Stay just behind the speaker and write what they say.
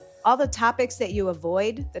all the topics that you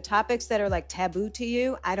avoid, the topics that are like taboo to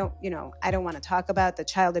you, I don't want to talk about the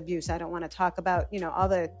child abuse. I don't want to talk about, all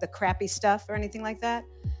the crappy stuff or anything like that.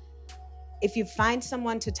 If you find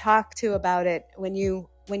someone to talk to about it, when you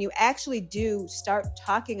actually do start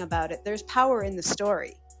talking about it, there's power in the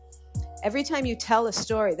story. Every time you tell a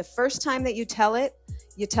story, the first time that you tell it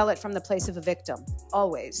from the place of a victim,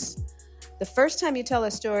 always. The first time you tell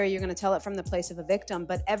a story, you're going to tell it from the place of a victim.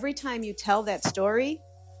 But every time you tell that story,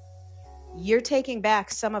 you're taking back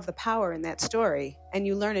some of the power in that story, and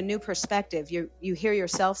you learn a new perspective. You hear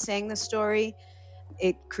yourself saying the story.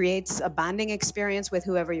 It creates a bonding experience with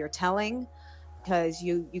whoever you're telling, because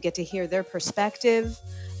you get to hear their perspective.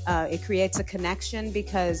 It creates a connection,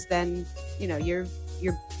 because then you're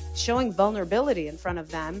showing vulnerability in front of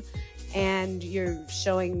them, and you're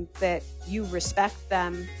showing that you respect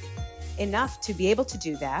them enough to be able to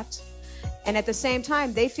do that. And at the same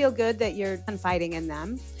time, they feel good that you're confiding in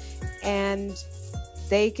them, and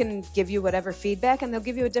they can give you whatever feedback, and they'll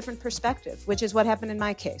give you a different perspective, which is what happened in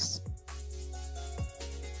my case.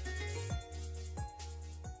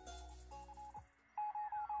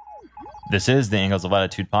 This is the Angles of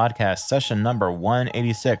Latitude podcast, session number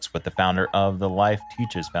 186, with the founder of the Life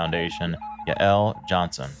Teaches Foundation, AoL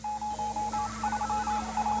Johnson.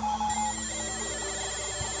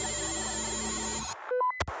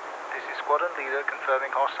 This is Squadron Leader confirming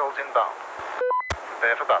hostiles inbound.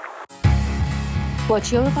 Prepare for battle.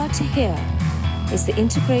 What you're about to hear is the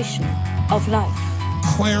integration of life.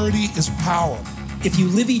 Clarity is power. If you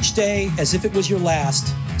live each day as if it was your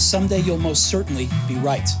last, someday you'll most certainly be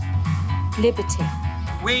right. Liberty.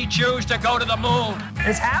 We choose to go to the moon.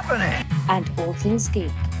 It's happening. And all things geek.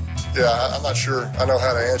 Yeah, I'm not sure I know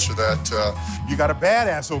how to answer that. You got a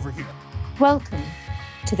badass over here. Welcome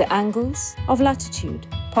to the Angles of Latitude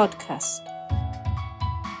podcast.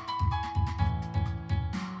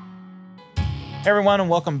 Hey everyone, and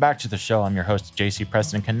welcome back to the show. I'm your host, JC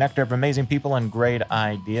Preston, connector of amazing people and great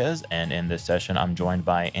ideas. And in this session, I'm joined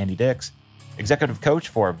by Andy Dix, executive coach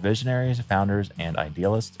for visionaries, founders, and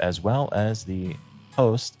idealists, as well as the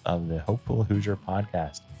host of the Hopeful Hoosier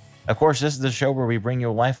podcast. Of course, this is the show where we bring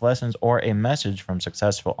you life lessons or a message from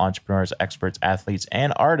successful entrepreneurs, experts, athletes,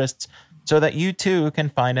 and artists so that you too can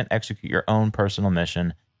find and execute your own personal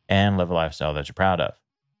mission and live a lifestyle that you're proud of.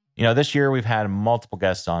 This year we've had multiple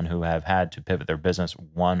guests on who have had to pivot their business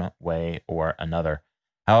one way or another.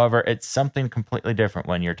 However, it's something completely different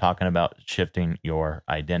when you're talking about shifting your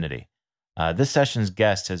identity. This session's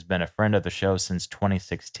guest has been a friend of the show since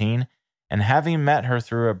 2016, and having met her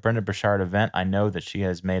through a Brenda Burchard event, I know that she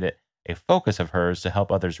has made it a focus of hers to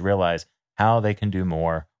help others realize how they can do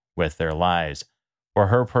more with their lives. For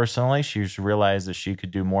her personally, she's realized that she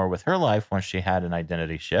could do more with her life once she had an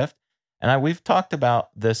identity shift. And we've talked about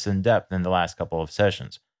this in depth in the last couple of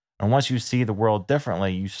sessions. And once you see the world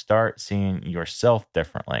differently, you start seeing yourself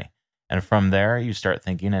differently. And from there, you start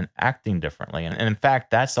thinking and acting differently. And in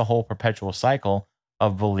fact, that's the whole perpetual cycle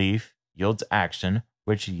of belief yields action,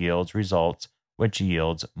 which yields results, which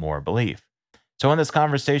yields more belief. So in this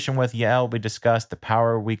conversation with Yael, we discussed the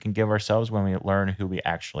power we can give ourselves when we learn who we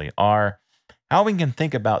actually are, how we can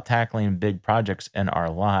think about tackling big projects in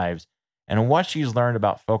our lives, and what she's learned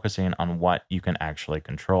about focusing on what you can actually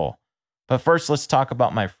control. But first, let's talk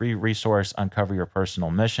about my free resource, Uncover Your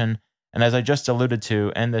Personal Mission. And as I just alluded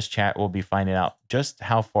to, in this chat, we'll be finding out just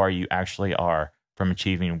how far you actually are from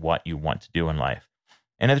achieving what you want to do in life.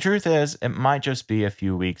 And the truth is, it might just be a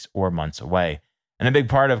few weeks or months away. And a big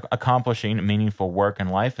part of accomplishing meaningful work in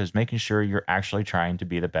life is making sure you're actually trying to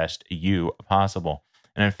be the best you possible.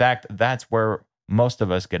 And in fact, that's where most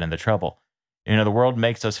of us get into trouble. The world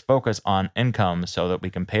makes us focus on income so that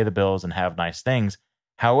we can pay the bills and have nice things.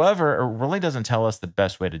 However, it really doesn't tell us the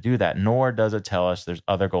best way to do that, nor does it tell us there's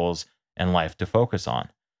other goals in life to focus on.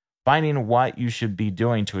 Finding what you should be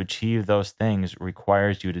doing to achieve those things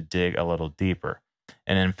requires you to dig a little deeper.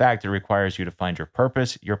 And in fact, it requires you to find your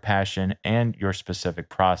purpose, your passion, and your specific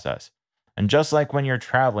process. And just like when you're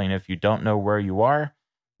traveling, if you don't know where you are,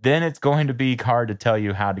 then it's going to be hard to tell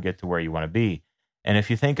you how to get to where you want to be. And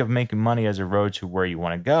if you think of making money as a road to where you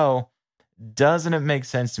want to go, doesn't it make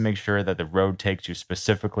sense to make sure that the road takes you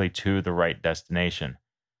specifically to the right destination?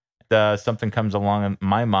 Something comes along in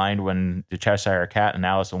my mind when the Cheshire Cat and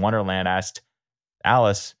Alice in Wonderland asked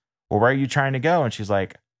Alice, well, where are you trying to go? And she's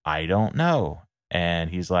like, I don't know.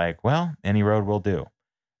 And he's like, well, any road will do.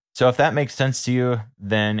 So if that makes sense to you,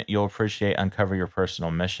 then you'll appreciate Uncover Your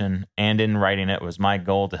Personal Mission. And in writing it was my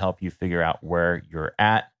goal to help you figure out where you're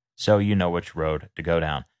at, so you know which road to go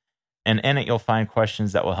down. And in it, you'll find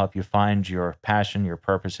questions that will help you find your passion, your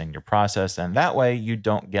purpose, and your process. And that way, you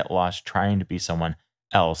don't get lost trying to be someone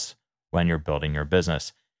else when you're building your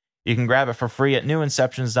business. You can grab it for free at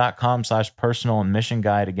newinceptions.com/personal mission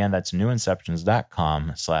guide. Again, that's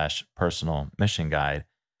newinceptions.com/personal mission guide.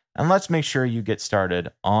 And let's make sure you get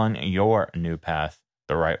started on your new path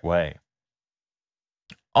the right way.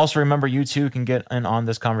 Also, remember, you too can get in on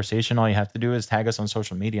this conversation. All you have to do is tag us on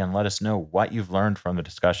social media and let us know what you've learned from the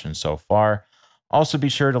discussion so far. Also, be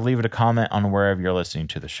sure to leave it a comment on wherever you're listening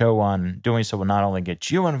to the show on. Doing so will not only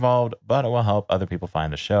get you involved, but it will help other people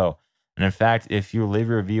find the show. And in fact, if you leave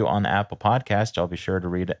a review on Apple Podcasts, I'll be sure to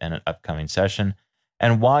read it in an upcoming session.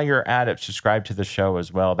 And while you're at it, subscribe to the show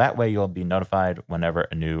as well. That way you'll be notified whenever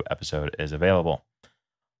a new episode is available.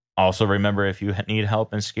 Also, remember, if you need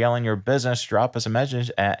help in scaling your business, drop us a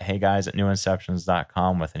message at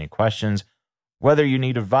heyguys@newinceptions.com with any questions. Whether you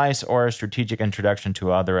need advice or a strategic introduction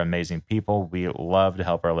to other amazing people, we love to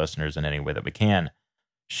help our listeners in any way that we can.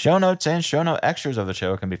 Show notes and show note extras of the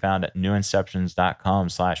show can be found at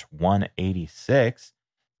newinceptions.com/186.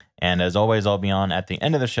 And as always, I'll be on at the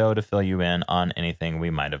end of the show to fill you in on anything we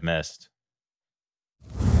might have missed.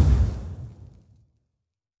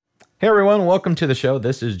 Hey everyone, welcome to the show.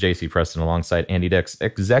 This is JC Preston alongside Andy Dix,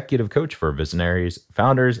 executive coach for visionaries,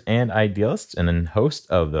 founders, and idealists, and then host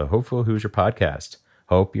of the Hopeful Hoosier podcast.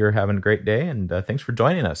 Hope you're having a great day, and thanks for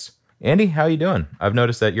joining us. Andy, how you doing? I've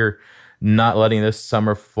noticed that you're not letting this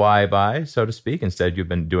summer fly by, so to speak. Instead, you've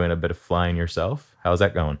been doing a bit of flying yourself. How's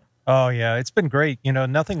that going? Oh, yeah, it's been great. You know,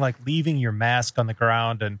 nothing like leaving your mask on the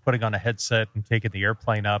ground and putting on a headset and taking the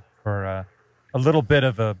airplane up for a little bit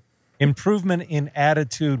of a improvement in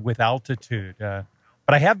attitude with altitude. But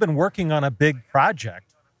I have been working on a big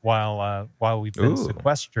project while we've been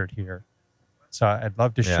sequestered here. So I'd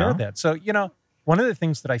love to share that. So, you know, one of the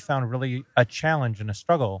things that I found really a challenge and a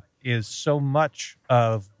struggle is so much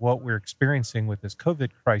of what we're experiencing with this COVID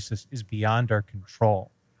crisis is beyond our control.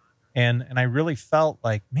 And I really felt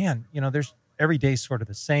like, man, you know, there's every day sort of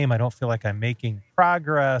the same. I don't feel like I'm making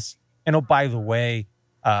progress. And oh, by the way,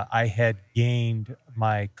 I had gained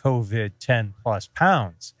my COVID 10 plus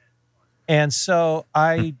pounds. And so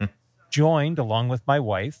I joined, along with my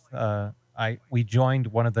wife, we joined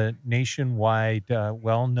one of the nationwide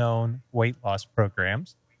well-known weight loss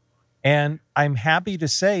programs. And I'm happy to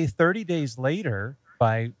say 30 days later,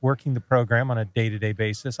 by working the program on a day-to-day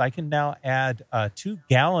basis, I can now add 2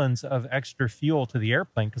 gallons of extra fuel to the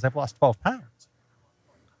airplane because I've lost 12 pounds.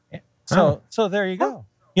 So there you go.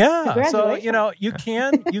 Yeah. So, you know, you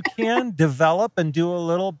can develop and do a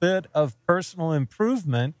little bit of personal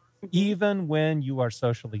improvement even when you are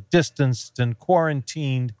socially distanced and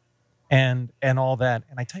quarantined and all that.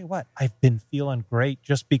 And I tell you what, I've been feeling great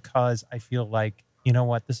just because I feel like, you know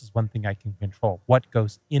what, this is one thing I can control. What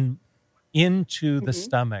goes into the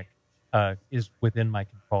stomach is within my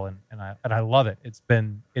control. And I love it. It's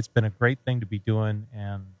been a great thing to be doing.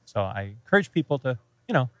 And so I encourage people to,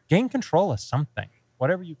 you know, gain control of something.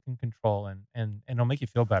 Whatever you can control, and it'll make you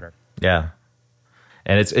feel better. Yeah.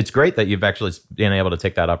 And it's great that you've actually been able to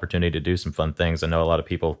take that opportunity to do some fun things. I know a lot of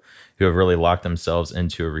people who have really locked themselves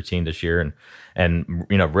into a routine this year, and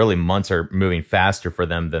you know, really months are moving faster for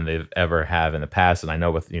them than they've ever have in the past. And I know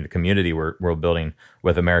with the community we're building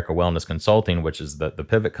with America Wellness Consulting, which is the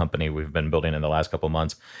pivot company we've been building in the last couple of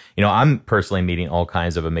months. You know, I'm personally meeting all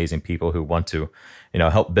kinds of amazing people who want to, you know,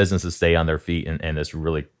 help businesses stay on their feet in this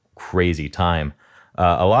really crazy time.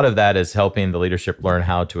 A lot of that is helping the leadership learn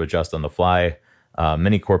how to adjust on the fly.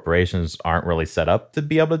 Many corporations aren't really set up to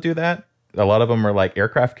be able to do that. A lot of them are like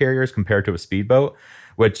aircraft carriers compared to a speedboat,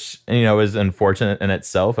 which, you know, is unfortunate in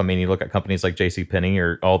itself. I mean, you look at companies like JCPenney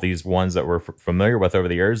or all these ones that we're familiar with over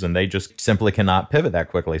the years, and they just simply cannot pivot that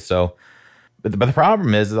quickly. So, but the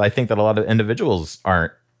problem is I think that a lot of individuals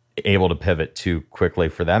aren't able to pivot too quickly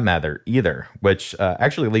for that matter either, which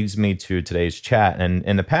actually leads me to today's chat. And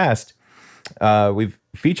in the past, we've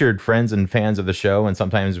featured friends and fans of the show, and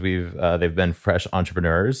sometimes they've been fresh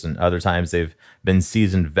entrepreneurs, and other times they've been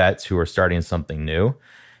seasoned vets who are starting something new.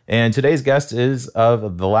 And today's guest is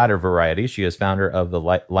of the latter variety. She is founder of the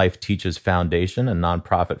Life Teaches Foundation, a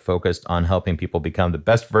nonprofit focused on helping people become the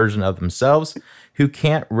best version of themselves who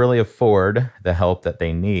can't really afford the help that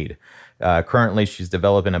they need. Currently, she's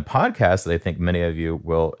developing a podcast that I think many of you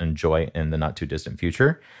will enjoy in the not too distant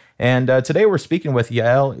future. And today we're speaking with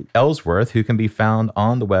Yael Ellsworth, who can be found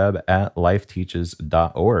on the web at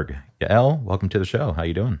lifeteaches.org. Yael, welcome to the show. How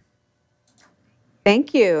you doing?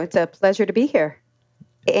 Thank you. It's a pleasure to be here.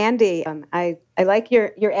 Andy, I like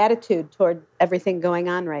your attitude toward everything going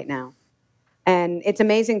on right now. And it's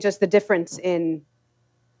amazing just the difference in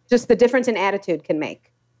attitude can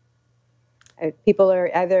make. People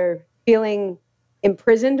are either feeling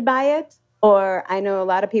imprisoned by it, or I know a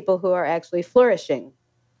lot of people who are actually flourishing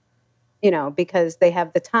because they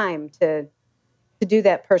have the time to do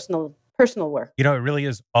that personal work. It really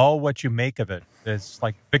is all what you make of it. It's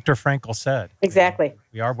like Viktor Frankl said. Exactly.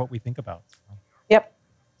 We are what we think about. Yep.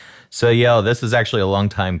 So, Yael, this is actually a long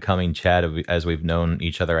time coming, Chad, as we've known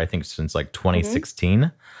each other, I think, since like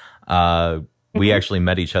 2016. We actually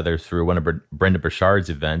met each other through one of Brenda Burchard's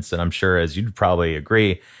events. And I'm sure, as you'd probably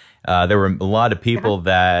agree, there were a lot of people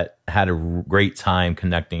that had a great time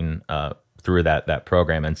connecting through that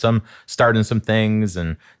program. And some started some things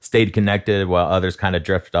and stayed connected, while others kind of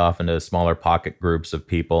drifted off into smaller pocket groups of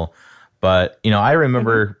people. But, I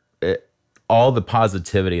remember all the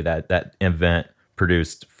positivity that event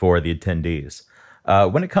produced for the attendees.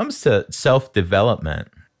 When it comes to self-development,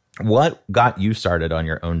 what got you started on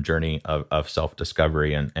your own journey of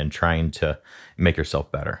self-discovery and trying to make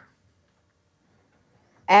yourself better?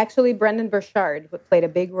 Actually, Brendan Burchard played a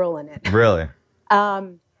big role in it. Really?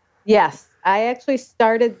 Yes. I actually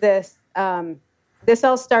started this. This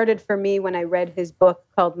all started for me when I read his book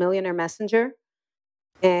called Millionaire Messenger.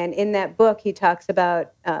 And in that book, he talks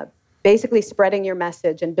about basically spreading your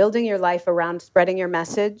message and building your life around spreading your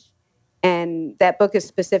message. And that book is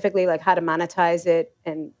specifically like how to monetize it,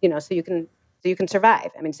 and so you can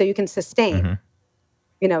survive. So you can sustain.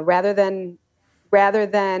 Rather than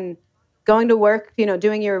going to work,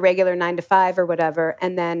 doing your regular 9 to 5 or whatever,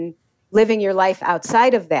 and then living your life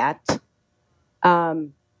outside of that. I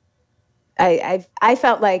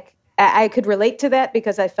felt like I could relate to that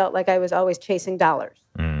because I felt like I was always chasing dollars.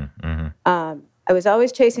 I was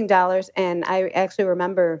always chasing dollars, and I actually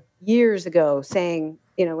remember years ago saying,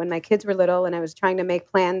 when my kids were little and I was trying to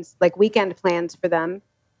make plans, like weekend plans for them,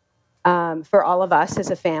 for all of us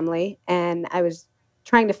as a family, and I was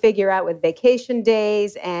trying to figure out with vacation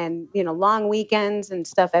days and, long weekends and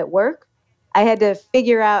stuff at work, I had to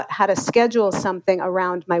figure out how to schedule something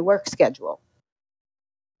around my work schedule.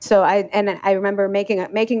 So I remember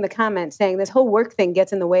making the comment saying this whole work thing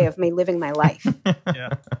gets in the way of me living my life. Yeah.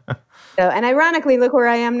 So, and ironically, look where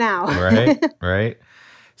I am now. Right.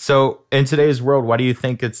 So in today's world, why do you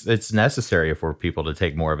think it's necessary for people to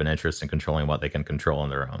take more of an interest in controlling what they can control on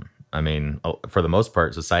their own? For the most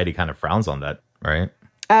part, society kind of frowns on that, right?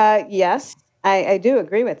 Yes, I do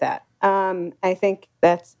agree with that. I think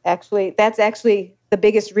that's actually the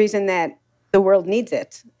biggest reason that the world needs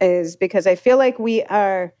it, is because I feel like we've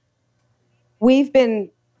been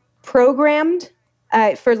programmed,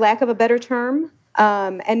 for lack of a better term,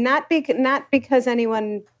 and not because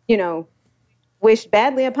anyone, wished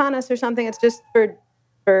badly upon us or something. It's just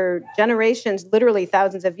for generations, literally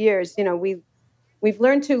thousands of years, we've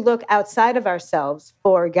learned to look outside of ourselves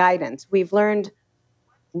for guidance. We've learned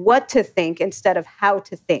what to think instead of how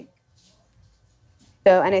to think.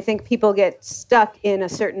 So, and I think people get stuck in a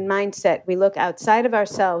certain mindset. We look outside of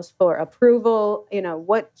ourselves for approval.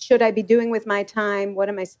 What should I be doing with my time? What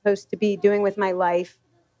am I supposed to be doing with my life?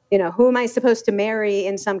 Who am I supposed to marry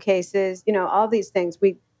in some cases? All these things.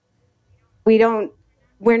 We're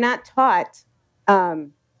not taught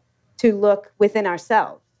to look within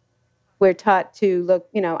ourselves. We're taught to look,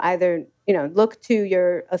 either, look to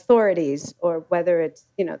your authorities, or whether it's,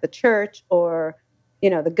 the church or,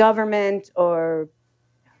 the government or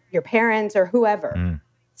your parents or whoever.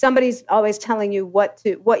 Somebody's always telling you what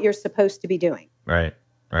you're supposed to be doing. Right.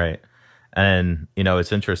 And,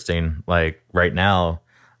 it's interesting, like right now,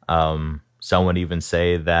 some would even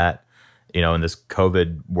say that, in this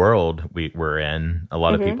COVID world we're in, a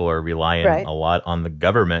lot of people are relying a lot on the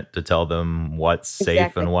government to tell them what's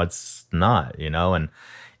safe and what's not, and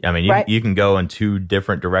you can go in two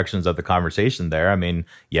different directions of the conversation there.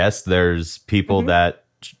 Yes, there's people that,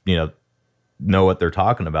 know what they're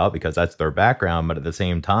talking about because that's their background. But at the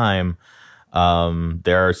same time,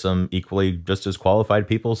 there are some equally just as qualified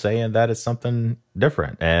people saying that it's something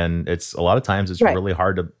different. And a lot of times it's really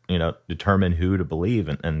hard to, determine who to believe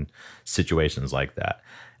in situations like that.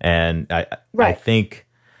 And I think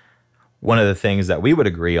one of the things that we would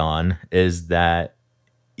agree on is that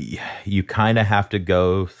you kind of have to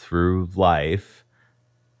go through life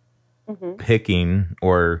picking,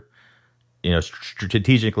 or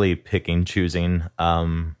strategically choosing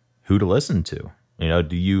who to listen to.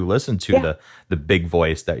 Do you listen to the big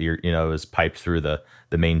voice that is piped through the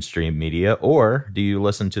mainstream media, or do you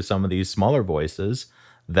listen to some of these smaller voices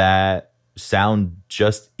that sound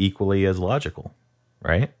just equally as logical,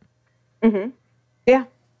 right? Yeah.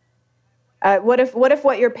 What if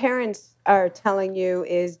what your parents are telling you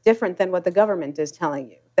is different than what the government is telling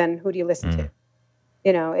you? Then who do you listen to?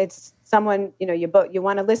 It's someone, you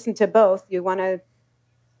want to listen to both. You want to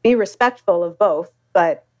be respectful of both,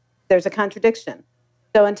 but there's a contradiction.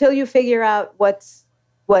 So until you figure out what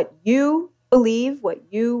you believe, what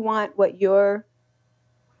you want, what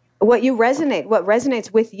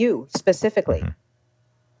resonates with you specifically.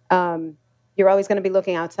 You're always going to be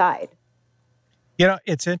looking outside.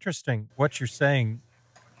 It's interesting what you're saying.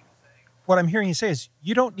 What I'm hearing you say is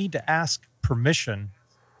you don't need to ask permission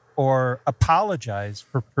or apologize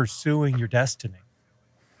for pursuing your destiny,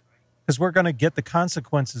 because we're going to get the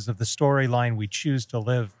consequences of the storyline we choose to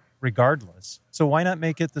live regardless. So why not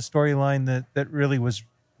make it the storyline that really was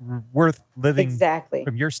worth living Exactly.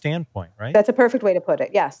 from your standpoint, right? That's a perfect way to put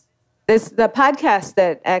it. Yes. The podcast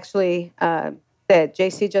that actually that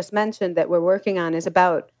JC just mentioned that we're working on is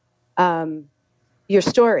about your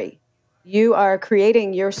story. You are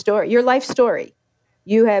creating your story, your life story.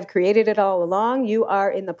 You have created it all along. You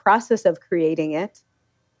are in the process of creating it,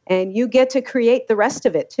 and you get to create the rest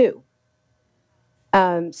of it too.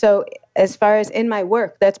 So as far as in my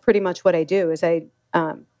work, that's pretty much what I do. Is I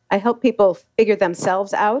help people figure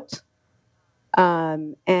themselves out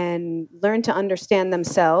and learn to understand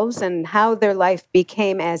themselves and how their life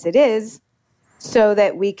became as it is, so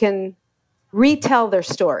that we can retell their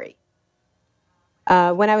story.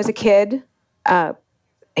 When I was a kid,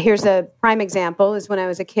 here's a prime example, is when I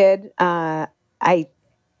was a kid, I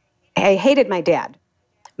hated my dad.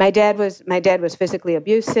 My dad was physically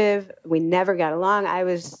abusive. We never got along. I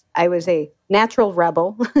was a natural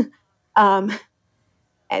rebel. And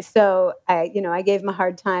so I gave him a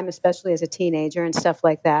hard time, especially as a teenager and stuff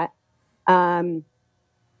like that.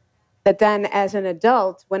 But then as an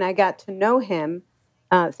adult, when I got to know him,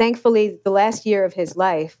 thankfully the last year of his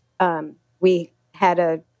life, we had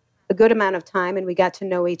a good amount of time and we got to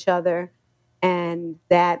know each other. And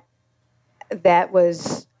that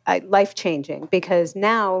was life-changing, because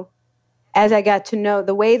now, as I got to know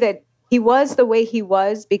the way that he was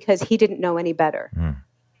because he didn't know any better.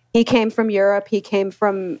 He came from Europe. He came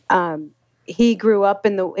from, he grew up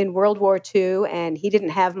in World War II, and he didn't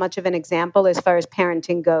have much of an example as far as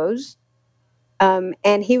parenting goes.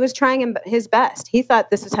 And he was trying his best. He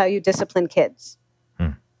thought this is how you discipline kids.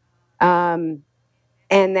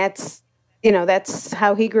 And that's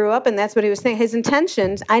how he grew up, and that's what he was saying. His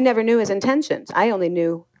intentions, I never knew his intentions. I only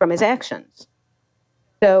knew from his actions.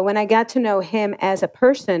 So when I got to know him as a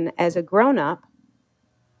person, as a grown-up,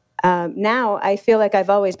 now I feel like I've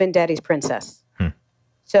always been Daddy's princess.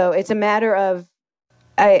 So it's a matter of,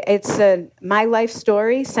 my life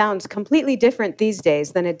story sounds completely different these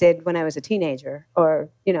days than it did when I was a teenager or,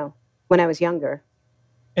 when I was younger.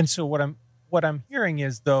 And so what I'm hearing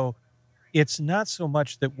is, though, it's not so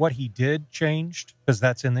much that what he did changed, because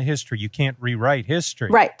that's in the history. You can't rewrite history.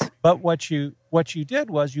 Right. But what you did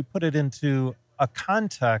was you put it into a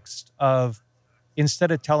context of,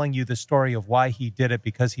 instead of telling you the story of why he did it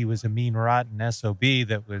because he was a mean, rotten SOB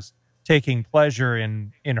that was taking pleasure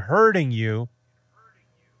in hurting you,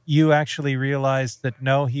 you actually realized that,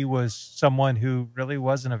 no, he was someone who really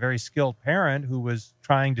wasn't a very skilled parent, who was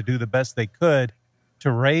trying to do the best they could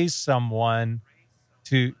to raise someone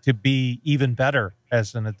to be even better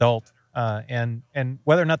as an adult. And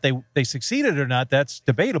whether or not they succeeded or not, that's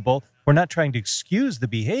debatable. We're not trying to excuse the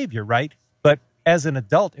behavior, right? But as an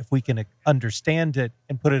adult, if we can understand it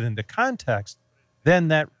and put it into context, then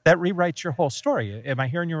that rewrites your whole story. Am I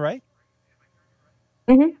hearing you right?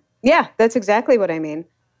 Mm-hmm. Yeah, that's exactly what I mean.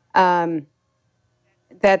 Like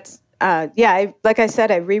I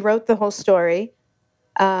said, I rewrote the whole story.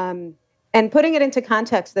 And putting it into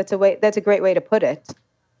context, that's a great way to put it.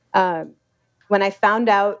 When I found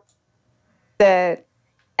out that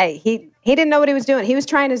he didn't know what he was doing, he was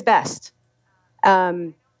trying his best.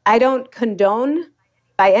 I don't condone,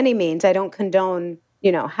 by any means, I don't condone,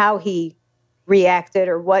 how he reacted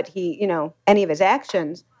or what he, any of his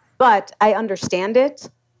actions, but I understand it.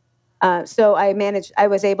 So I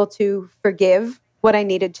was able to forgive what I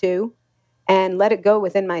needed to and let it go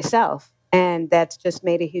within myself. And that's just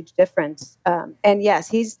made a huge difference. And yes,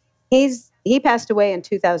 he passed away in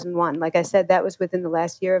 2001. Like I said, that was within the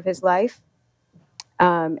last year of his life.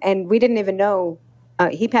 And we didn't even know,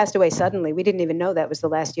 he passed away suddenly. We didn't even know that was the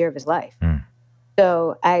last year of his life.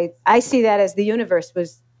 So I see that as the universe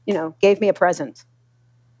was, gave me a present.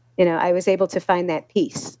 I was able to find that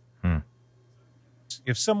peace.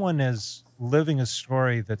 If someone is living a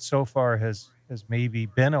story that so far has maybe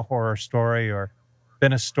been a horror story or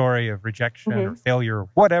been a story of rejection or failure, or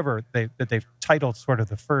whatever that they've titled sort of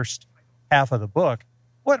the first half of the book,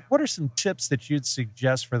 what are some tips that you'd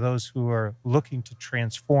suggest for those who are looking to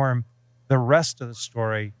transform the rest of the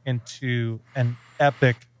story into an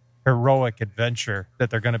epic, heroic adventure that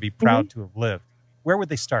they're going to be proud to have lived? Where would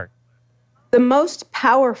they start? The most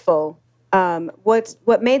powerful,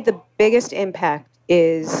 what made the biggest impact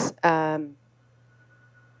is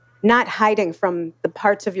not hiding from the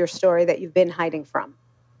parts of your story that you've been hiding from.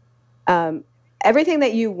 Everything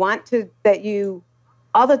that you want to,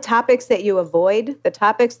 all the topics that you avoid, the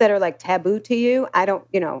topics that are like taboo to you, I don't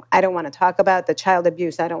want to talk about the child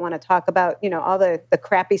abuse. I don't want to talk about, all the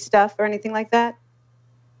crappy stuff or anything like that.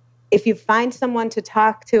 If you find someone to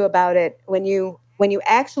talk to about it, when you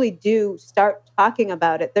actually do start talking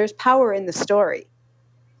about it, there's power in the story.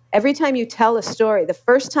 Every time you tell a story, the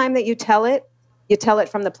first time that you tell it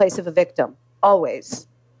from the place of a victim, always.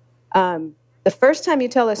 The first time you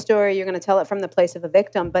tell a story, you're going to tell it from the place of a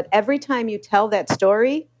victim. But every time you tell that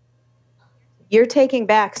story, you're taking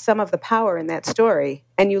back some of the power in that story,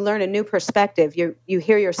 and you learn a new perspective. You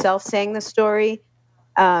hear yourself saying the story.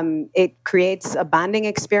 It creates a bonding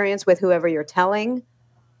experience with whoever you're telling,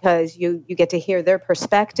 because you get to hear their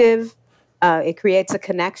perspective. It creates a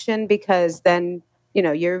connection, because then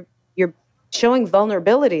you're showing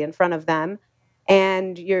vulnerability in front of them,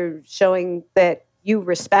 and you're showing that you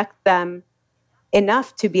respect them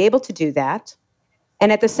enough to be able to do that.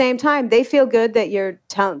 And at the same time, they feel good that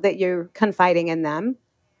you're confiding in them,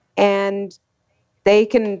 and they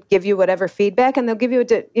can give you whatever feedback, and they'll give you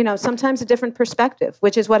sometimes a different perspective,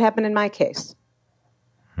 which is what happened in my case.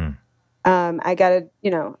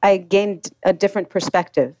 I gained a different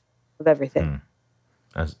perspective of everything.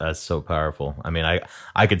 That's so powerful. I mean,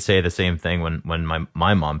 I could say the same thing when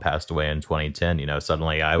my mom passed away in 2010.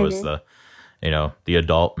 Suddenly I was the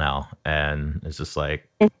adult now, and it's just like,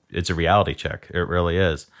 it's a reality check. It really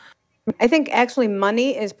is. I think actually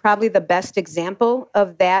money is probably the best example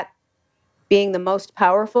of that being the most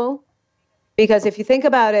powerful, because if you think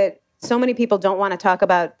about it, so many people don't want to talk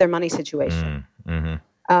about their money situation.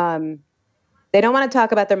 They don't want to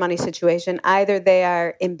talk about their money situation. Either they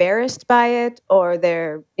are embarrassed by it, or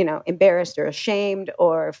they're, embarrassed or ashamed,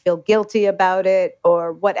 or feel guilty about it,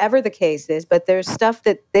 or whatever the case is. But there's stuff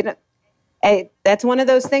that they don't. That's one of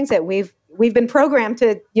those things that we've been programmed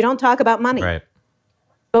to. You don't talk about money. Right.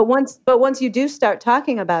 But once you do start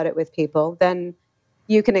talking about it with people, then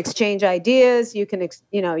you can exchange ideas. You can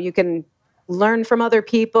you can learn from other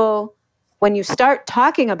people. When you start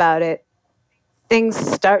talking about it, things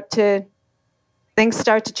start to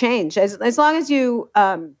change. As long as you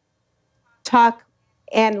talk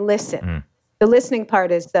and listen. The listening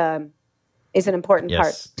part is an important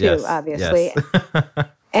part too, obviously.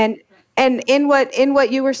 Yes. And in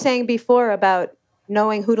what you were saying before about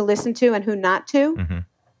knowing who to listen to and who not to,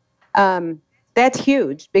 that's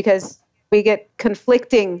huge, because we get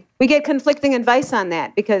conflicting advice on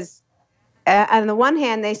that. Because on the one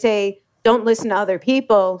hand, they say don't listen to other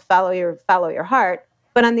people, follow your heart.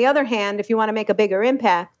 But on the other hand, if you want to make a bigger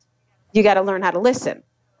impact, you got to learn how to listen.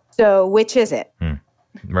 So which is it?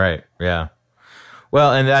 Right. Yeah.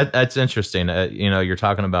 Well, and that's interesting. You're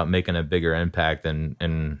talking about making a bigger impact,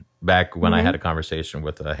 and back when I had a conversation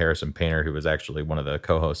with Harrison Painter, who was actually one of the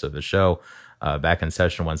co-hosts of the show, back in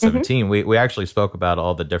session 117, we actually spoke about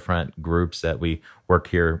all the different groups that we work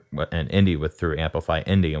here in Indy with through Amplify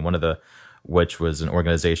Indy, and which was an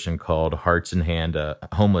organization called Hearts in Hand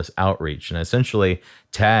Homeless Outreach. And essentially,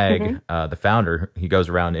 Tag, the founder, he goes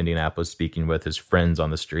around Indianapolis speaking with his friends on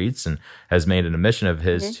the streets, and has made it a mission of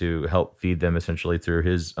his to help feed them essentially through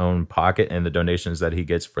his own pocket and the donations that he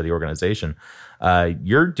gets for the organization.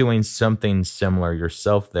 You're doing something similar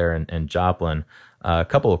yourself there in Joplin. A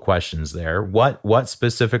couple of questions there. What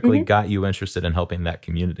specifically got you interested in helping that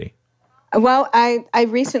community? Well, I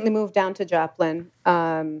recently moved down to Joplin.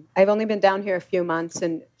 I've only been down here a few months,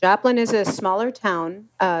 and Joplin is a smaller town,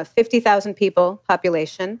 50,000 people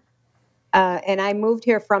population, and I moved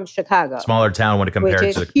here from Chicago. Smaller town when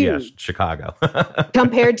compared to Chicago.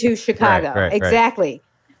 Compared to Chicago, right, exactly.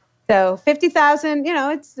 So 50,000,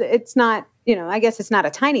 it's not, I guess it's not a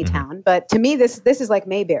tiny town, but to me, this is like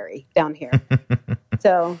Mayberry down here.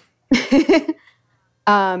 So,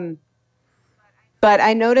 but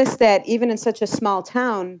I noticed that even in such a small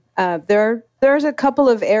town, there's a couple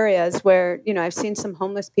of areas where, I've seen some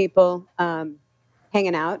homeless people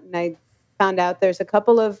hanging out, and I found out there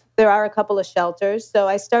are a couple of shelters. So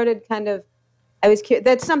I started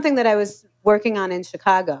that's something that I was working on in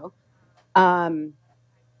Chicago.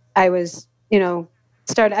 I was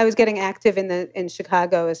getting active in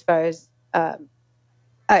Chicago as far as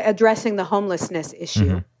addressing the homelessness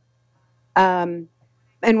issue.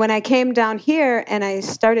 And when I came down here and I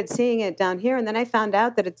started seeing it down here, and then I found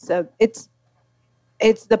out that it's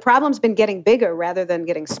the problem's been getting bigger rather than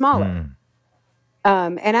getting smaller.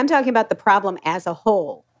 And I'm talking about the problem as a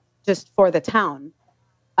whole, just for the town.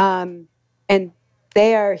 And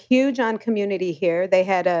they are huge on community here. They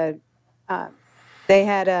had a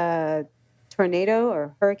tornado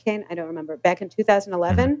or hurricane, I don't remember, back in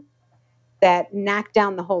 2011. that knocked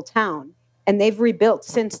down the whole town, and they've rebuilt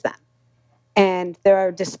since then. And there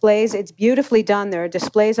are displays. It's beautifully done. There are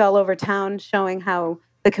displays all over town showing how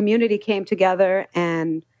the community came together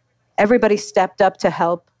and everybody stepped up to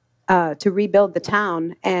help to rebuild the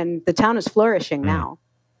town, and the town is flourishing now.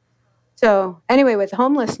 So anyway, with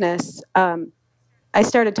homelessness, I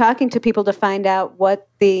started talking to people to find out what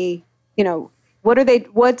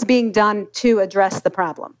what's being done to address the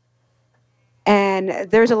problem. And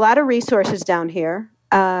there's a lot of resources down here,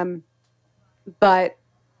 but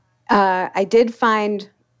I did find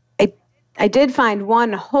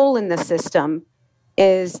one hole in the system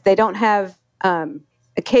is they don't have a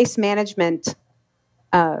case management,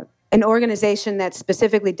 an organization that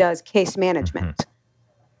specifically does case management.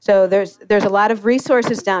 So there's a lot of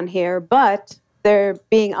resources down here, but they're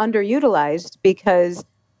being underutilized because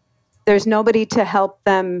there's nobody to help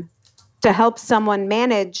someone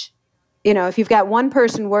manage. If you've got one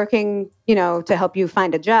person working, to help you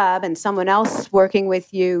find a job and someone else working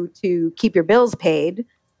with you to keep your bills paid,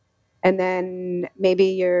 and then maybe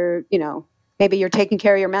you're taking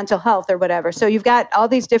care of your mental health or whatever. So you've got all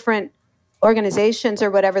these different organizations or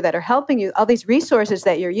whatever that are helping you, all these resources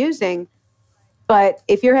that you're using. But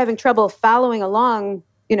if you're having trouble following along,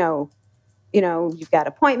 you've got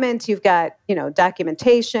appointments, you've got,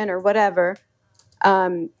 documentation or whatever.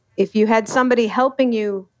 If you had somebody helping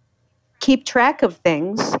you keep track of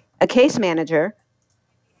things, a case manager,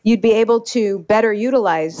 you'd be able to better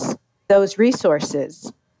utilize those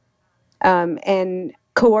resources and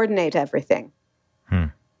coordinate everything.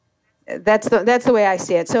 That's the way I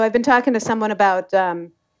see it. So I've been talking to someone about,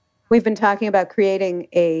 we've been talking about creating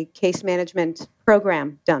a case management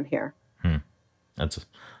program down here. That's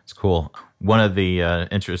cool. One of the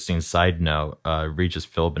interesting side note, Regis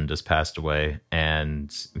Philbin just passed away,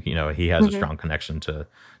 and he has a strong connection to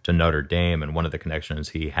Notre Dame, and one of the connections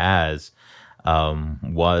he has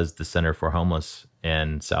was the Center for Homeless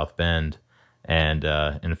in South Bend, and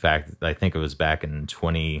in fact, I think it was back in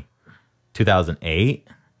 2008.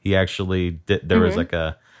 He actually did. There was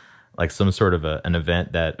some sort of an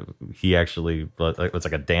event that he actually it was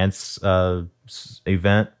like a dance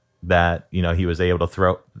event that he was able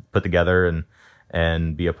to put together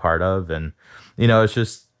and be a part of, and it's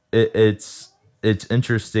just it's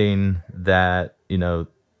interesting that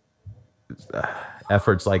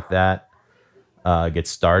efforts like that get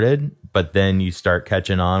started, but then you start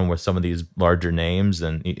catching on with some of these larger names,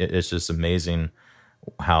 and it's just amazing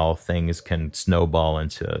how things can snowball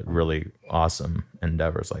into really awesome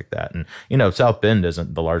endeavors like that. And South Bend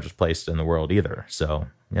isn't the largest place in the world either, so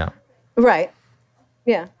yeah. Right.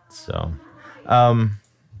 Yeah. So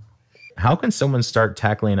how can someone start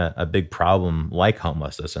tackling a big problem like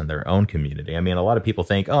homelessness in their own community? I mean, a lot of people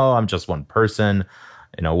think, oh, I'm just one person,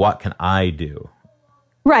 what can I do?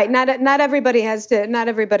 Right. Not everybody has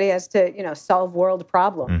to solve world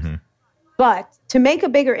problems. But to make a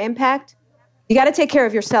bigger impact, you got to take care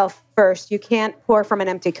of yourself first. You can't pour from an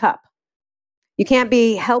empty cup. You can't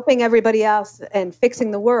be helping everybody else and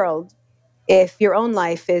fixing the world if your own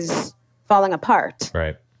life is falling apart.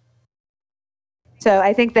 Right. So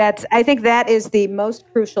I think that is the most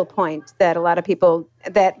crucial point that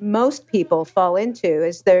most people fall into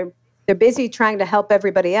is they're busy trying to help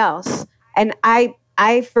everybody else. And I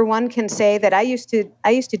for one can say that I used to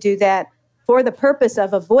do that for the purpose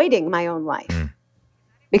of avoiding my own life.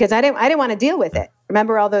 Because I didn't want to deal with it.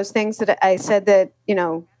 Remember all those things that I said that,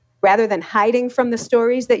 rather than hiding from the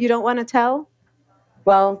stories that you don't want to tell?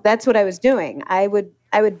 Well, that's what I was doing. I would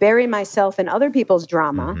bury myself in other people's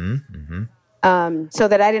drama so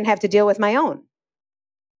that I didn't have to deal with my own.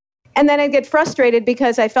 And then I'd get frustrated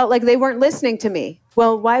because I felt like they weren't listening to me.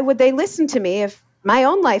 Well, why would they listen to me if my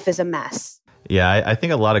own life is a mess? Yeah, I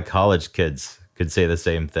think a lot of college kids could say the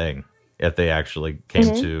same thing if they actually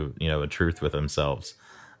came to, a truth with themselves.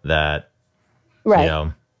 That,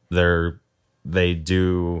 right. They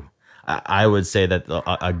do. I would say that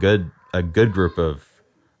a good group of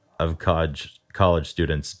college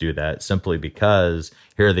students do that simply because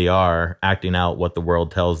here they are acting out what the world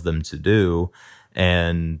tells them to do,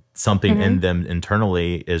 and something in them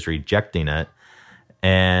internally is rejecting it,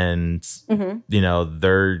 and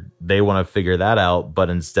they want to figure that out, but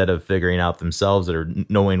instead of figuring out themselves or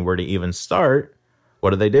knowing where to even start,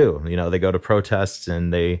 what do? They go to protests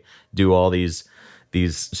and they do all these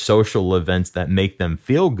social events that make them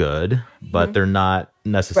feel good, but they're not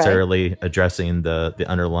necessarily addressing the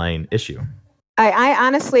underlying issue. I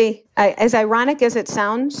honestly, as ironic as it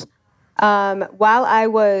sounds, while I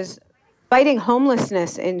was fighting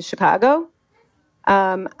homelessness in Chicago,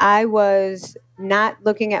 I was not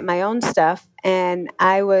looking at my own stuff, and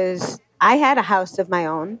I had a house of my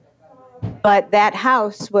own, But that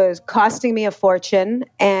house was costing me a fortune,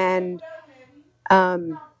 and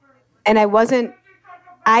I wasn't.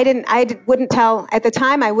 Wouldn't tell at the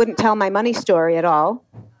time. I wouldn't tell my money story at all.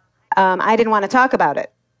 I didn't want to talk about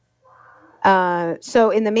it.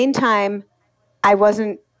 So in the meantime, I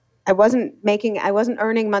wasn't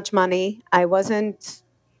earning much money. I wasn't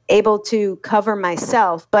able to cover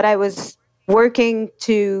myself, but I was working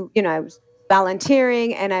to, I was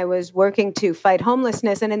volunteering and I was working to fight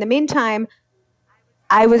homelessness. And in the meantime,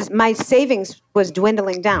 my savings was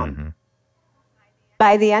dwindling down. Mm-hmm.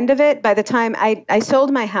 By the end of it, by the time I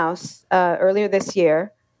sold my house earlier this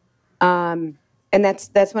year, and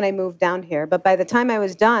that's when I moved down here. But by the time I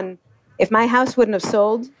was done, if my house wouldn't have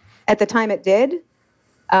sold at the time it did,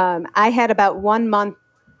 I had about 1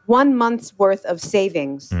 month's worth of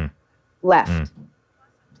savings left,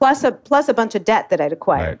 plus a bunch of debt that I'd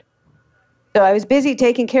acquired. Right. So I was busy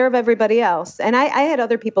taking care of everybody else, and I had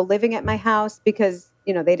other people living at my house because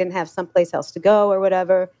they didn't have someplace else to go or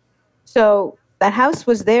whatever. So that house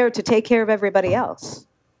was there to take care of everybody else.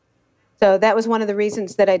 So that was one of the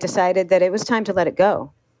reasons that I decided that it was time to let it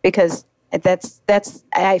go, because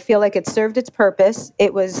I feel like it served its purpose.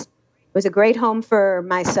 It was a great home for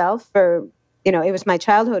myself. It was my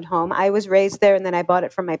childhood home. I was raised there, and then I bought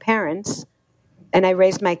it from my parents, and I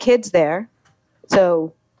raised my kids there.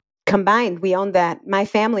 So combined, we owned that. My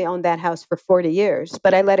family owned that house for 40 years,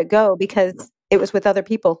 but I let it go because it was with other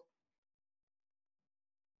people.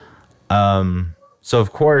 So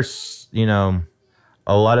of course, a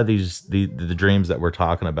lot of the dreams that we're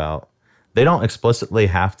talking about, they don't explicitly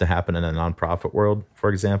have to happen in a nonprofit world. For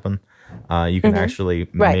example, you can actually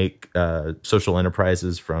make social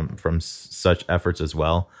enterprises from such efforts as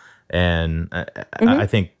well. And I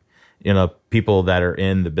think people that are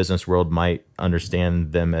in the business world might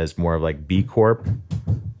understand them as more of like B Corp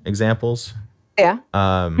examples. Yeah.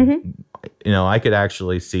 I could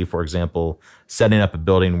actually see, for example, setting up a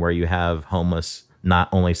building where you have homeless not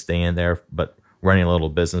only staying there, but running little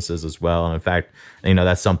businesses as well. And in fact,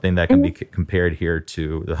 that's something that can be compared here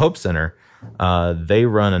to the Hope Center. They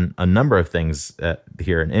run a number of things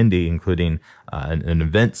here in Indy, including an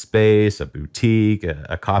event space, a boutique,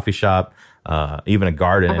 a coffee shop, even a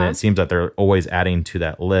garden. And it seems that they're always adding to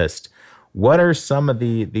that list. What are some of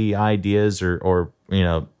the ideas or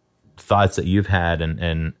thoughts that you've had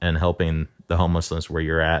in helping the homelessness where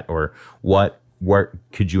you're at, or what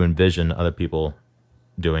could you envision other people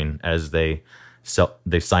doing as they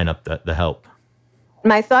sign up the help?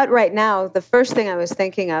 My thought right now, the first thing I was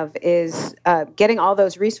thinking of is getting all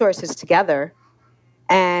those resources together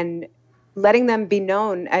and letting them be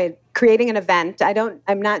known. Creating an event.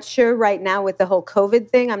 I'm not sure right now with the whole COVID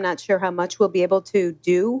thing. I'm not sure how much we'll be able to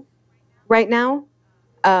do right now.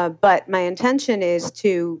 But my intention is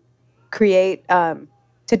to create, to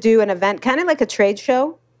do an event, kind of like a trade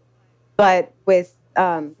show, but with,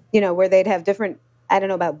 where they'd have different, I don't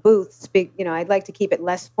know about booths. I'd like to keep it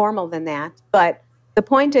less formal than that. But the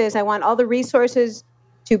point is, I want all the resources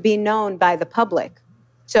to be known by the public.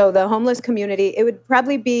 So the homeless community, it would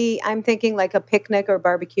probably be, I'm thinking like a picnic or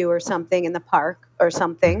barbecue or something in the park or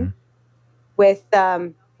something with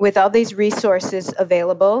all these resources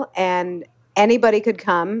available, and anybody could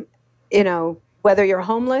come, whether you're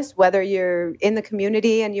homeless, whether you're in the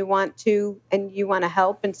community and you want to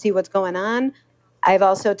help and see what's going on. I've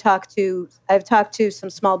talked to some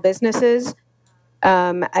small businesses.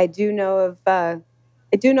 I do know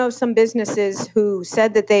some businesses who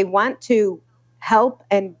said that they want to help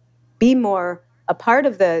and be more a part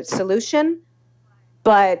of the solution,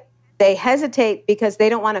 but they hesitate because they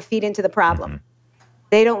don't want to feed into the problem.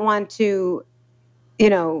 They don't want to,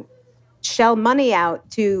 shell money out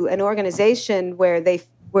to an organization where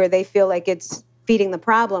they feel like it's feeding the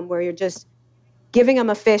problem, where you're just giving them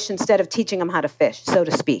a fish instead of teaching them how to fish, so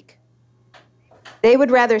to speak. They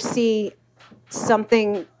would rather see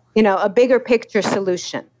something, a bigger picture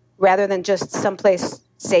solution rather than just someplace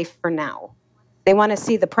safe for now. They want to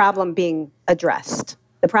see the problem being addressed,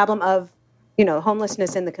 the problem of,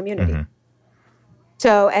 homelessness in the community.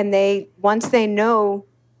 So, and once they know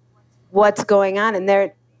what's going on, and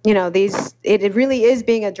they're, it really is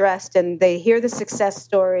being addressed, and they hear the success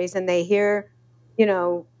stories, and they hear,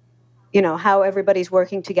 how everybody's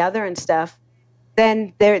working together and stuff,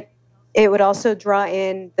 then it would also draw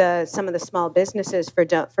in some of the small businesses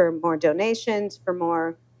for more donations, for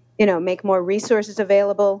more, make more resources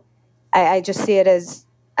available. I just see it as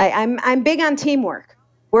I'm big on teamwork.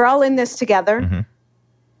 We're all in this together.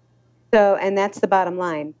 So, and that's the bottom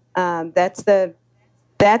line. That's the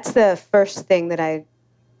first thing that I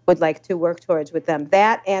would like to work towards with them.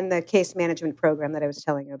 That and the case management program that I was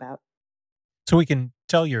telling you about. So we can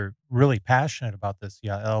tell you're really passionate about this,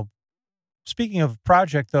 Yael. Speaking of a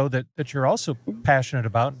project, though, that you're also passionate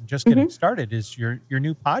about and just getting started is your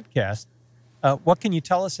new podcast. What can you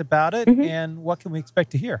tell us about it, and what can we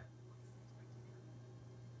expect to hear?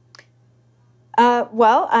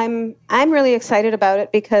 Well, I'm really excited about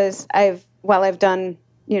it because while I've done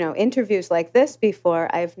interviews like this before,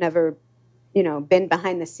 I've never been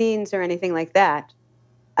behind the scenes or anything like that.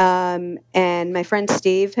 And my friend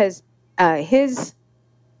Steve has his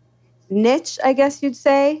niche, I guess you'd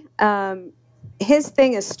say. His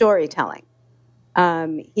thing is storytelling.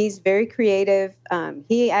 He's very creative.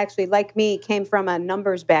 He actually, like me, came from a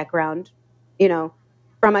numbers background,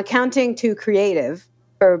 from accounting to creative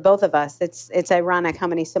for both of us. It's ironic how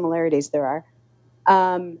many similarities there are.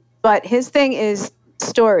 But his thing is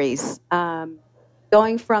stories,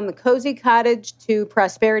 going from the cozy cottage to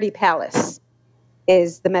prosperity palace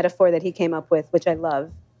is the metaphor that he came up with, which I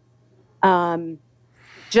love.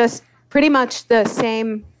 Just pretty much the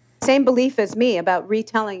same belief as me about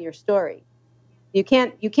retelling your story. You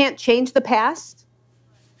can't change the past,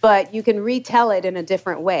 but you can retell it in a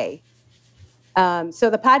different way. So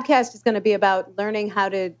the podcast is going to be about learning how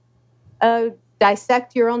to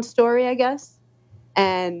dissect your own story, I guess,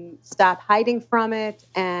 and stop hiding from it.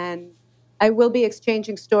 And I will be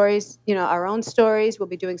exchanging stories, our own stories. We'll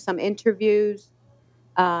be doing some interviews.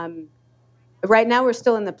 Right now, we're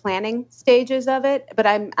still in the planning stages of it, but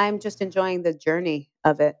I'm just enjoying the journey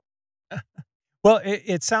of it. Well,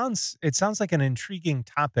 it sounds like an intriguing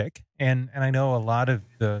topic, and I know a lot of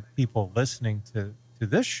the people listening to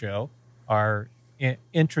this show are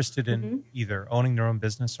interested in either owning their own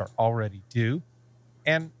business or already do,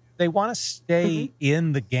 and they want to stay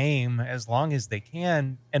in the game as long as they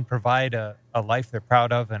can and provide a life they're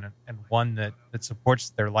proud of and one that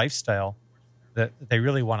supports their lifestyle that they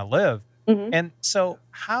really want to live. And so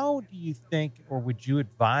how do you think, or would you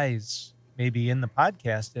advise maybe in the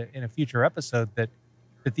podcast in a future episode that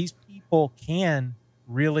these people can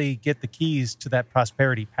really get the keys to that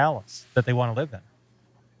prosperity palace that they want to live in?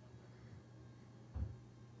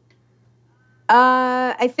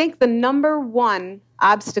 I think the number one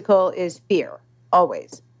obstacle is fear.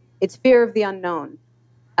 Always, it's fear of the unknown.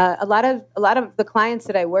 A lot of the clients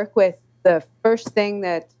that I work with, the first thing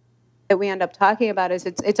that we end up talking about is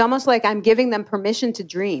it's almost like I'm giving them permission to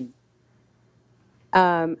dream.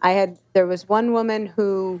 There was one woman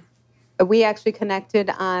who we actually connected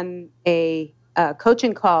on a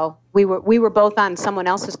coaching call. We were both on someone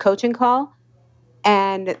else's coaching call,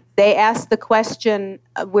 and they asked the question,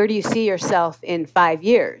 "Where do you see yourself in 5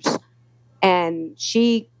 years?" And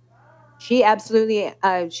she absolutely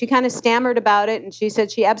she kind of stammered about it, and she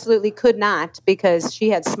said she absolutely could not because she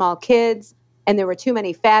had small kids, and there were too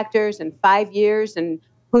many factors, and 5 years, and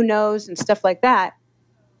who knows, and stuff like that.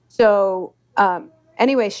 So.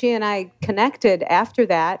 Anyway, she and I connected after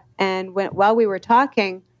that, and while we were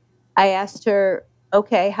talking, I asked her,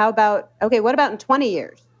 what about in 20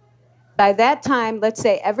 years? By that time, let's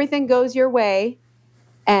say everything goes your way,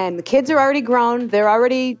 and the kids are already grown, they've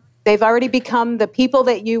already become the people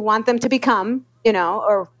that you want them to become,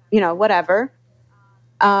 or whatever.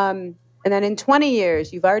 And then in 20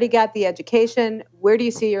 years, you've already got the education. Where do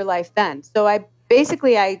you see your life then? So I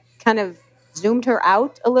kind of zoomed her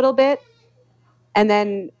out a little bit. And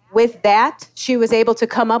then with that, she was able to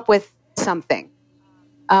come up with something.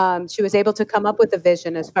 She was able to come up with a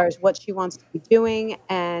vision as far as what she wants to be doing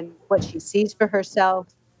and what she sees for herself.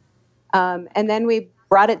 And then we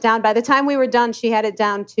brought it down. By the time we were done, she had it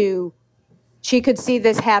down to she could see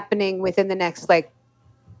this happening within the next 3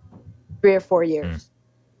 or 4 years.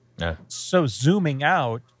 Yeah. So zooming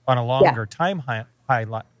out on a longer timeline,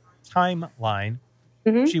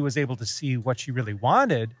 she was able to see what she really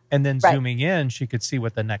wanted, and then zooming in, she could see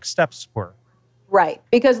what the next steps were. Right.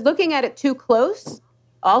 Because looking at it too close,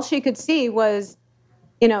 all she could see was,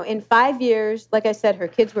 in 5 years, like I said, her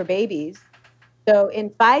kids were babies. So in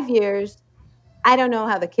 5 years, I don't know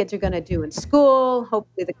how the kids are going to do in school.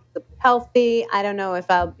 Hopefully the kids will be healthy. I don't know if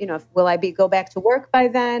will I go back to work by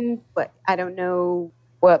then? But I don't know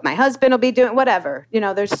what my husband will be doing, whatever.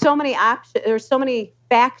 There's so many options. There's so many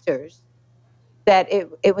factors that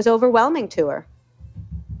it was overwhelming to her.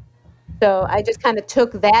 So I just kind of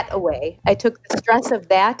took that away. I took the stress of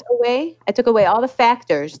that away. I took away all the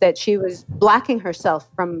factors that she was blocking herself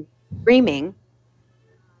from dreaming.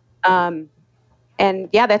 And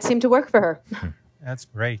that seemed to work for her. That's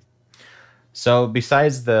great. So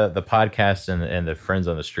besides the podcast and the Friends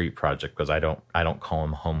on the Street project, because I don't call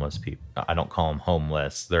them homeless people. I don't call them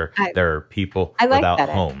homeless. They're people without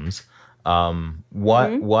homes.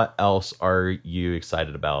 What else are you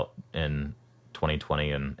excited about in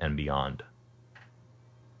 2020 and beyond?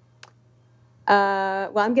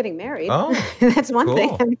 Well, I'm getting married. Oh, that's one cool.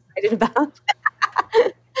 thing I'm excited about.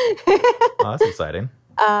 Oh, that's exciting.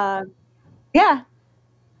 Yeah.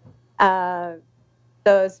 So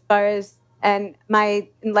as far as, and my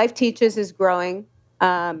Life Teaches is growing.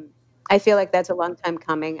 I feel like that's a long time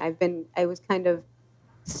coming. I was kind of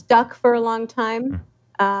stuck for a long time.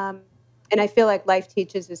 And I feel like Life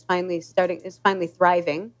Teaches is finally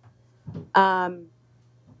thriving.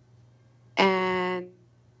 And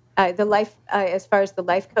as far as the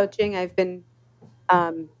life coaching, I've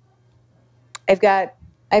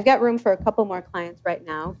got room for a couple more clients right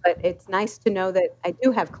now, but it's nice to know that I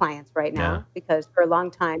do have clients right now because for a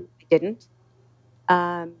long time I didn't.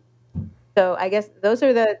 So I guess those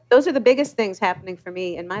are the biggest things happening for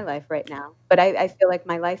me in my life right now. But I feel like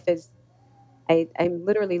my life is, I'm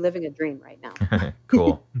literally living a dream right now.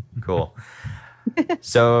 Cool.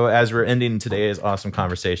 So as we're ending today's awesome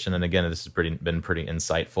conversation, and again, this has been pretty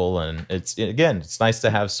insightful, and it's nice to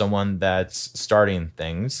have someone that's starting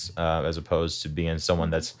things as opposed to being someone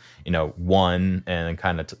that's won and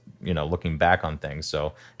kind of looking back on things.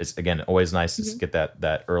 So it's again always nice to get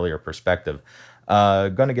that earlier perspective.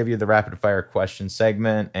 Going to give you the rapid fire question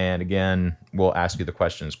segment, and again, we'll ask you the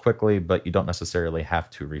questions quickly, but you don't necessarily have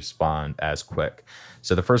to respond as quick.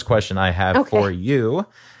 So the first question I have for you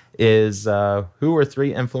is who are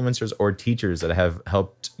 3 influencers or teachers that have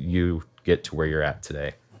helped you get to where you're at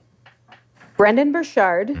today? Brendan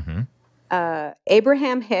Burchard,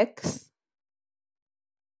 Abraham Hicks,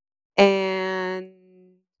 and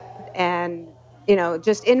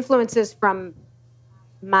just influences from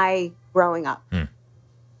my growing up.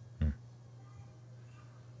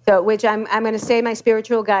 So, which I'm going to say my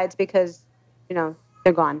spiritual guides because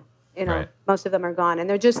they're gone. Right. Most of them are gone, and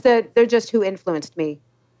they're just who influenced me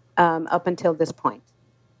up until this point.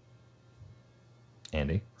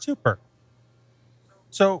 Andy? Super.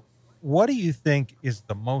 So what do you think is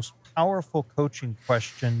the most powerful coaching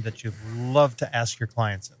question that you'd love to ask your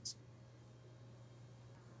clients?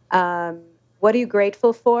 What are you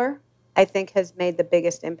grateful for? I think has made the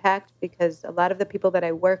biggest impact because a lot of the people that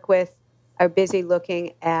I work with are busy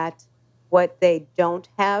looking at what they don't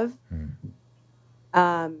have.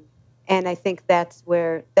 And I think that's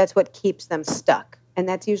what keeps them stuck. And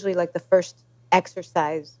that's usually like the first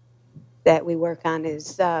exercise that we work on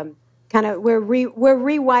is we're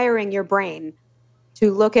rewiring your brain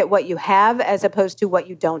to look at what you have as opposed to what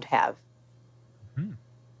you don't have.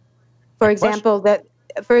 For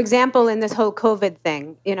example, in this whole COVID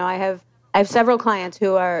thing, I have several clients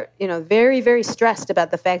who are, very, very stressed about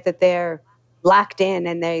the fact that they're locked in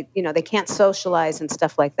and they can't socialize and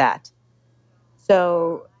stuff like that.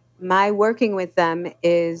 So my working with them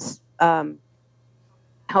is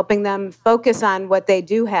helping them focus on what they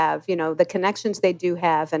do have, the connections they do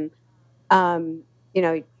have. And,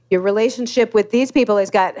 your relationship with these people has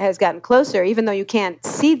gotten closer, even though you can't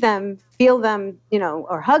see them, feel them,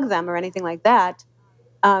 or hug them or anything like that.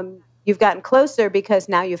 You've gotten closer because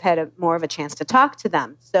now you've had more of a chance to talk to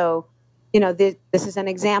them. So, this is an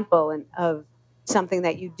example of something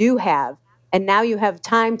that you do have. And now you have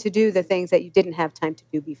time to do the things that you didn't have time to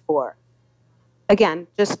do before. Again,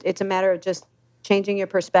 it's a matter of just changing your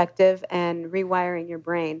perspective and rewiring your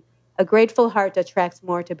brain. A grateful heart attracts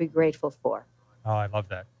more to be grateful for. Oh, I love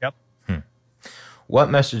that. Yep. What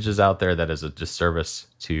message is out there that is a disservice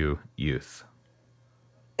to youth?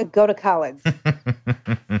 Go to college.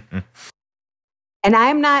 And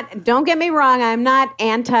don't get me wrong, I'm not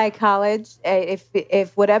anti-college.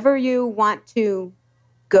 If whatever you want to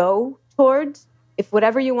go towards, if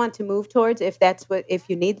whatever you want to move towards, if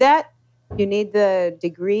you need that, you need the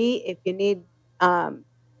degree, if you need,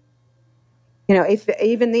 if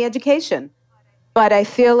even the education. But I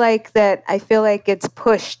feel like it's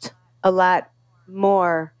pushed a lot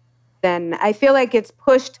more I feel like it's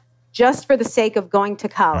pushed just for the sake of going to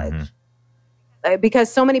college.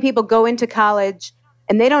 Because so many people go into college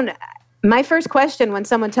and they don't. My first question when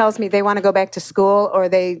someone tells me they want to go back to school or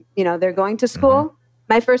they're going to school,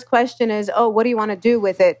 my first question is, oh, what do you want to do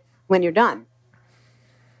with it when you're done?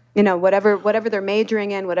 Whatever they're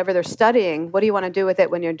majoring in, whatever they're studying, what do you want to do with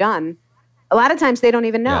it when you're done? A lot of times they don't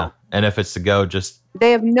even know. Yeah. And if it's to go,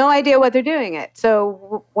 they have no idea what they're doing it.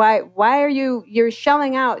 So why are you're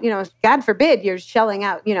shelling out, God forbid you're shelling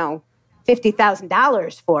out,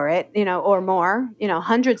 $50,000 for it, or more,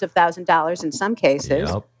 hundreds of $1,000s in some cases.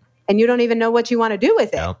 Yep. And you don't even know what you want to do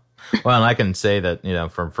with it. Yep. Well, and I can say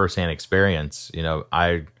that, from firsthand experience,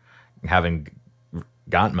 I having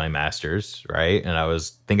gotten my master's, right? And I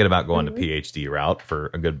was thinking about going the PhD route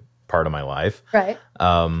for a good part of my life. Right.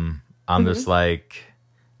 I'm just like,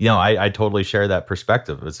 I totally share that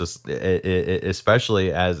perspective. It's just,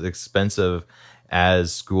 especially as expensive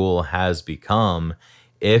as school has become,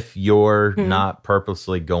 if you're not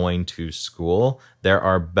purposely going to school, there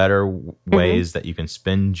are better ways that you can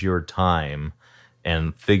spend your time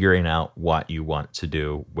and figuring out what you want to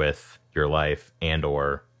do with your life and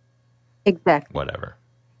or Exactly. whatever.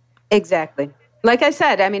 Exactly. Like I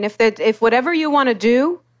said, I mean, if whatever you want to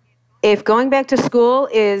do, if going back to school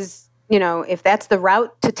is, if that's the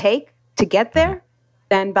route to take to get there,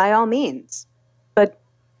 then by all means. But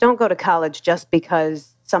don't go to college just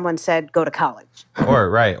because someone said go to college.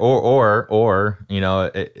 or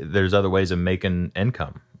there's other ways of making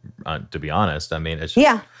income. To be honest, I mean, it's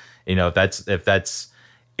just,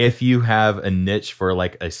 if you have a niche for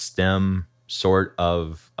like a STEM sort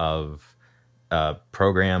of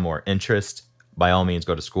program or interest, by all means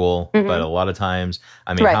go to school. But a lot of times,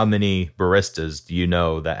 I mean, how many baristas do you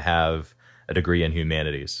know that have a degree in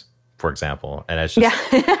humanities, for example? And it's just,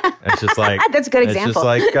 it's just like, that's a good example.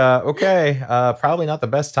 It's just like, okay, probably not the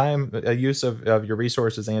best use of your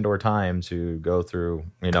resources and or time to go through,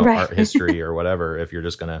 art history or whatever, if you're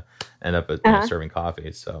just going to end up serving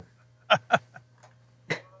coffee. So,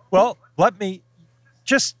 well, let me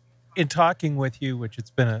just, in talking with you, which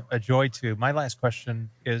it's been a joy to, my last question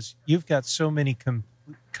is, you've got so many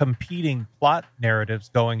competing plot narratives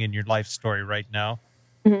going in your life story right now.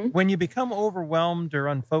 When you become overwhelmed or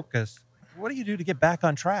unfocused, what do you do to get back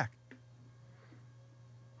on track?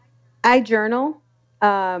 I journal.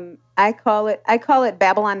 I call it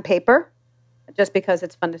Babel on paper, just because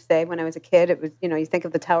it's fun to say. When I was a kid, it was, you think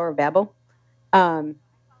of the Tower of Babel. So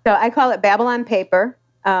I call it Babel on paper.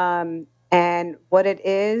 And what it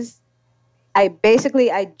is, I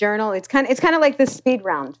journal. It's kind of like this speed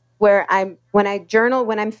round where when I journal,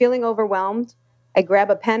 when I'm feeling overwhelmed, I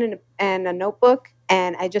grab a pen and a notebook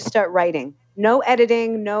and I just start writing. No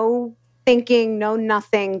editing, no thinking, no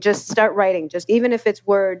nothing. Just start writing. Just even if it's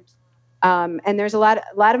words. And there's a lot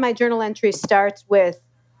of my journal entries start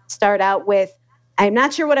out with, I'm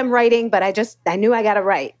not sure what I'm writing, but I knew I got to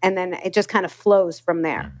write, and then it just kind of flows from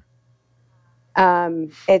there.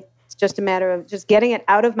 It's just a matter of just getting it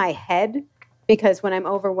out of my head, because when I'm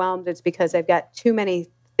overwhelmed, it's because I've got too many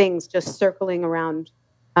things just circling around.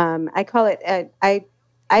 I call it, I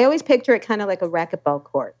always picture it kind of like a racquetball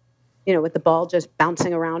court, with the ball just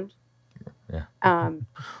bouncing around. Yeah.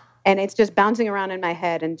 And it's just bouncing around in my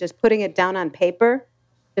head, and just putting it down on paper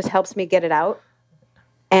just helps me get it out.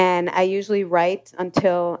 And I usually write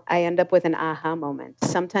until I end up with an aha moment.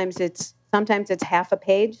 Sometimes it's half a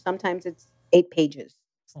page, sometimes it's 8 pages.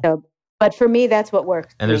 So, but for me, that's what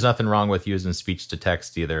works. And there's nothing wrong with using speech to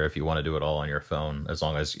text either, if you want to do it all on your phone, as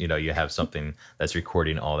long as you have something that's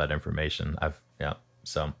recording all that information.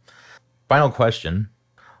 So, final question: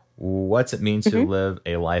 what's it mean to live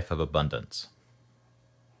a life of abundance?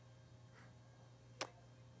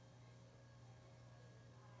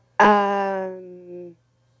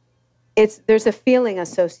 There's a feeling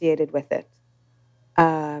associated with it.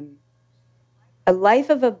 A life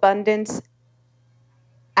of abundance.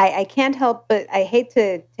 I can't help but, I hate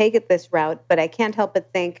to take it this route, but I can't help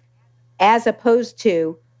but think, as opposed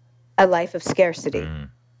to a life of scarcity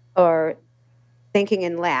or thinking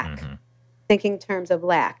in lack, thinking in terms of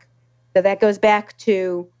lack. So that goes back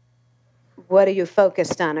to, what are you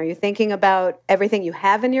focused on? Are you thinking about everything you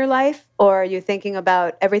have in your life, or are you thinking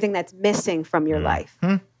about everything that's missing from your life?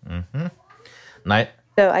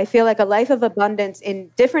 So I feel like a life of abundance in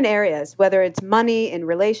different areas, whether it's money, in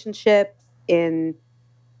relationships, in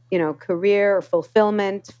career or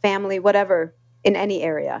fulfillment, family, whatever, in any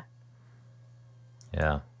area.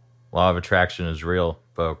 Yeah. Law of attraction is real,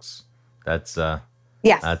 folks. That's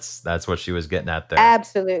yes. That's what she was getting at there.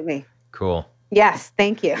 Absolutely. Cool. Yes,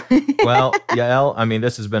 thank you. Well, Yael, I mean,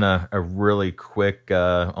 this has been a really quick,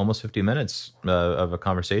 almost 50 minutes of a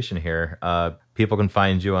conversation here. People can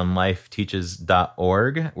find you on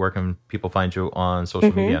lifeteaches.org. Where can people find you on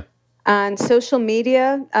social media? On social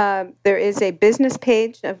media, there is a business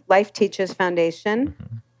page of Life Teaches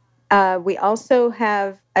Foundation. I also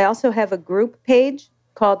have a group page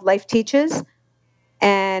called Life Teaches,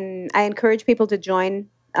 and I encourage people to join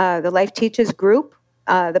the Life Teaches group.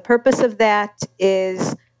 The purpose of that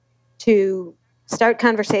is to start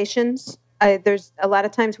conversations. There's a lot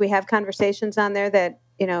of times we have conversations on there that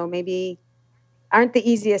maybe aren't the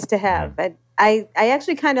easiest to have. I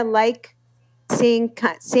actually kind of like seeing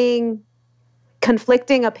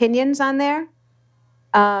conflicting opinions on there,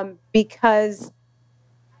 because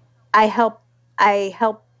I help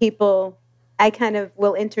people. I kind of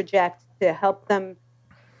will interject to help them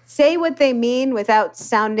say what they mean without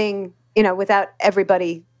sounding, without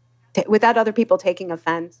everybody without other people taking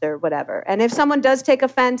offense or whatever. And if someone does take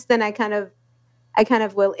offense, then I kind of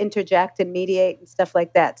will interject and mediate and stuff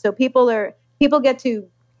like that. So people get to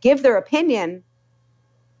give their opinion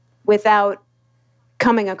without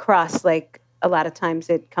coming across like a lot of times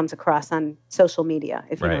it comes across on social media,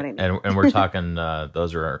 if you know what I mean. And we're talking,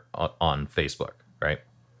 those are on Facebook, right?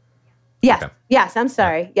 Yes. Okay. Yes. I'm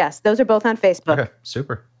sorry. Yeah. Yes. Those are both on Facebook. Okay.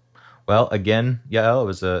 Super. Well, again, Yael,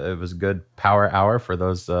 it was a good power hour for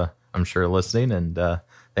those, I'm sure, listening. And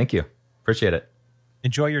thank you. Appreciate it.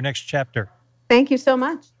 Enjoy your next chapter. Thank you so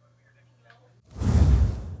much.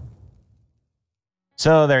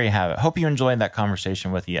 So there you have it. Hope you enjoyed that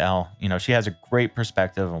conversation with Yael. You know, she has a great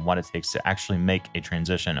perspective on what it takes to actually make a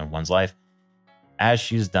transition in one's life, as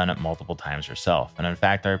she's done it multiple times herself. And in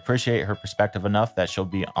fact, I appreciate her perspective enough that she'll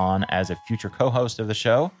be on as a future co-host of the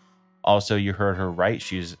show. Also, you heard her right.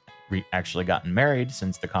 She's actually gotten married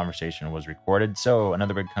since the conversation was recorded. So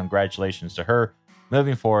another big congratulations to her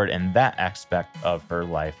moving forward in that aspect of her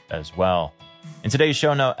life as well. In today's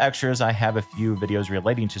show note extras, I have a few videos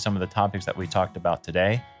relating to some of the topics that we talked about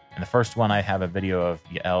today. And the first one, I have a video of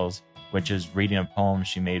Yael's, which is reading a poem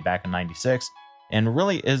she made back in '96, and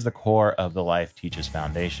really is the core of the Life Teaches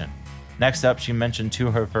Foundation. Next up, she mentioned two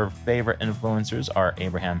of her favorite influencers are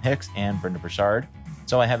Abraham Hicks and Brenda Burchard.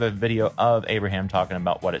 So I have a video of Abraham talking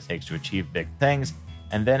about what it takes to achieve big things.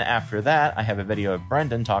 And then after that, I have a video of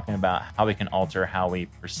Brendan talking about how we can alter how we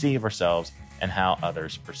perceive ourselves and how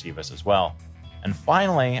others perceive us as well. And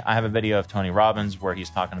finally, I have a video of Tony Robbins where he's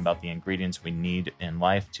talking about the ingredients we need in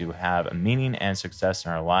life to have a meaning and success in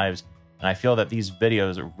our lives. And I feel that these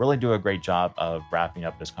videos really do a great job of wrapping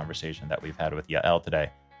up this conversation that we've had with Yael today.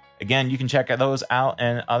 Again, you can check those out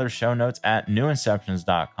and other show notes at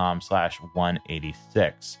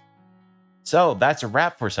newinceptions.com/186. So that's a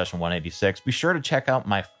wrap for session 186. Be sure to check out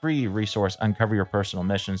my free resource, Uncover Your Personal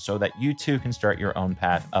Mission, so that you too can start your own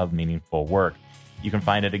path of meaningful work. You can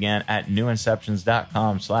find it again at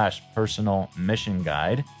newinceptions.com/personal mission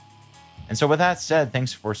guide. And so with that said,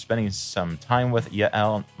 thanks for spending some time with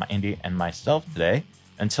Yael, Andy, and myself today.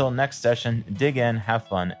 Until next session, dig in, have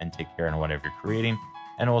fun, and take care in whatever you're creating.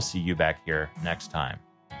 And we'll see you back here next time.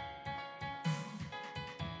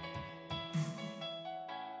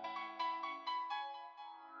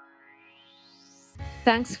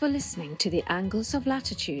 Thanks for listening to the Angles of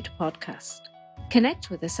Latitude podcast.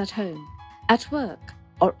 Connect with us at home, at work,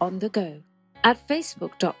 or on the go at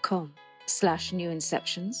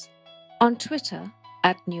facebook.com/newinceptions, on Twitter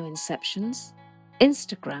 @newinceptions,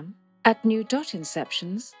 Instagram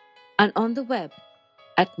 @new.inceptions, and on the web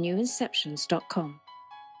at newinceptions.com.